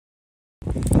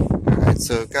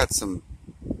So I've got some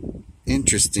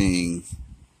interesting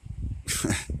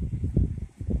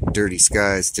dirty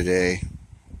skies today.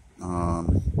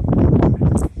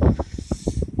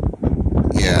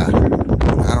 Yeah, I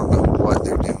don't know what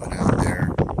they're doing out there,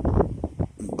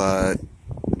 but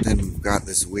then we've got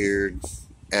this weird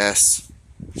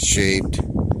S-shaped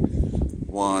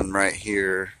one right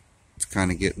here. It's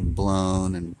kind of getting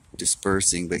blown and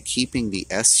dispersing, but keeping the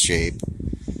S shape.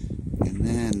 And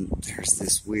then there's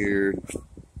this weird,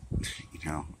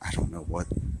 I don't know what.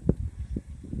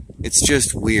 It's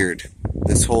just weird.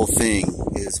 This whole thing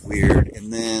is weird.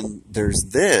 And then there's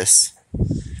this.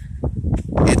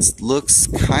 It looks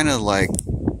kind of like,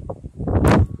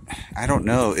 I don't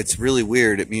know. It's really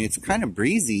weird. I mean, it's kind of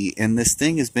breezy, and this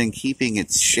thing has been keeping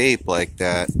its shape like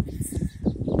that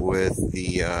with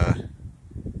the,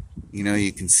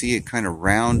 you can see it kind of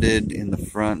rounded in the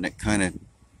front, and it kind of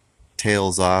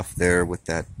tails off there with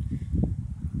that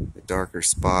darker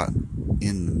spot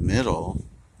in the middle.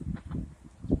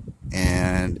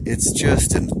 And it's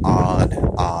just an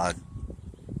odd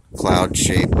cloud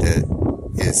shape that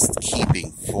is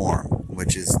keeping form,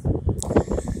 which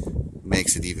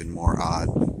makes it even more odd.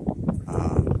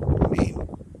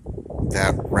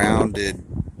 That rounded,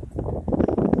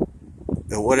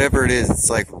 whatever it is,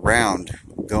 it's like round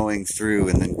going through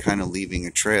and then kind of leaving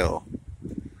a trail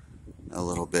a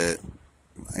little bit.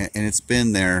 And it's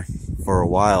been there for a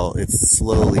while. It's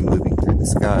slowly moving through the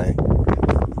sky,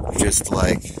 just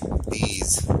like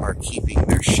these are keeping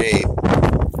their shape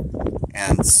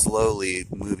and slowly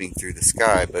moving through the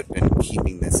sky, but been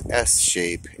keeping this S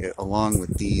shape along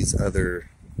with these other,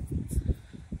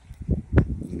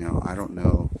 I don't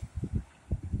know,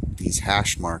 these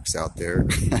hash marks out there.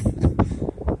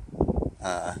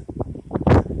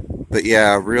 But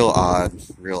yeah, real odd.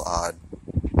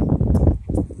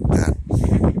 That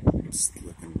it's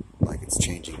looking like it's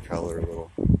changing color a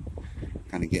little,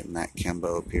 kind of getting that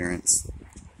Kembo appearance.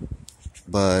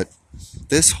 But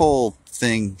this whole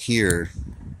thing here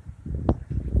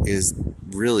is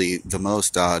really the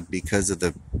most odd because of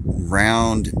the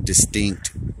round,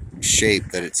 distinct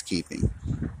shape that it's keeping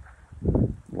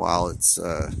while it's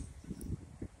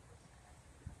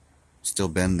still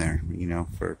been there,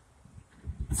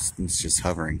 it's just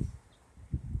hovering,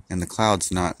 and the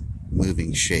cloud's not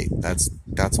moving shape. That's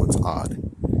what's odd.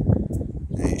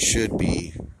 And it should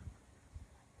be.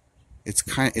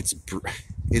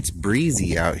 It's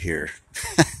breezy out here,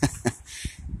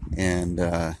 and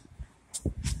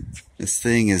this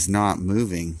thing is not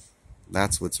moving.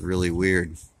 That's what's really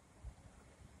weird.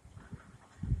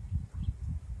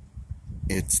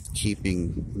 It's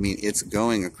keeping. It's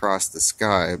going across the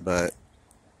sky, but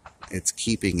it's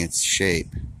keeping its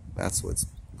shape.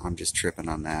 I'm just tripping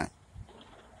on that.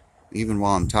 Even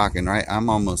while I'm talking, right? I'm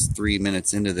almost 3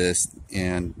 minutes into this,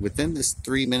 and within this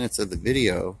 3 minutes of the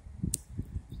video,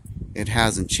 it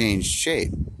hasn't changed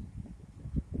shape.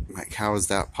 Like, how is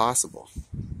that possible?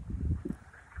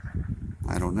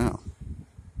 I don't know.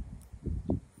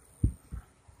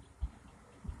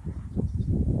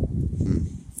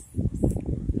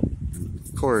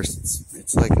 Of course,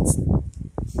 it's like it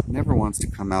never wants to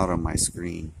come out on my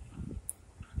screen.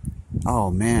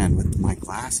 Oh man, with my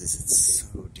glasses, it's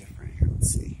so different. Here,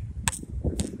 let's see.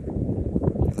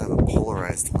 I have a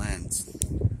polarized lens.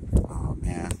 Oh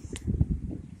man,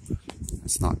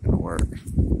 it's not gonna work.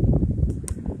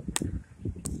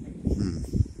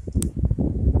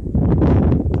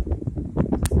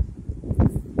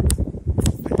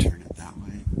 I turn it that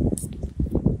way.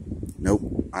 Nope,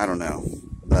 I don't know.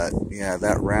 But yeah,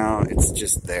 that round, it's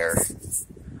just there.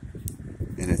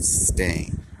 And it's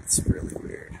staying. It's really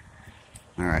weird.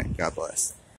 Alright, God bless.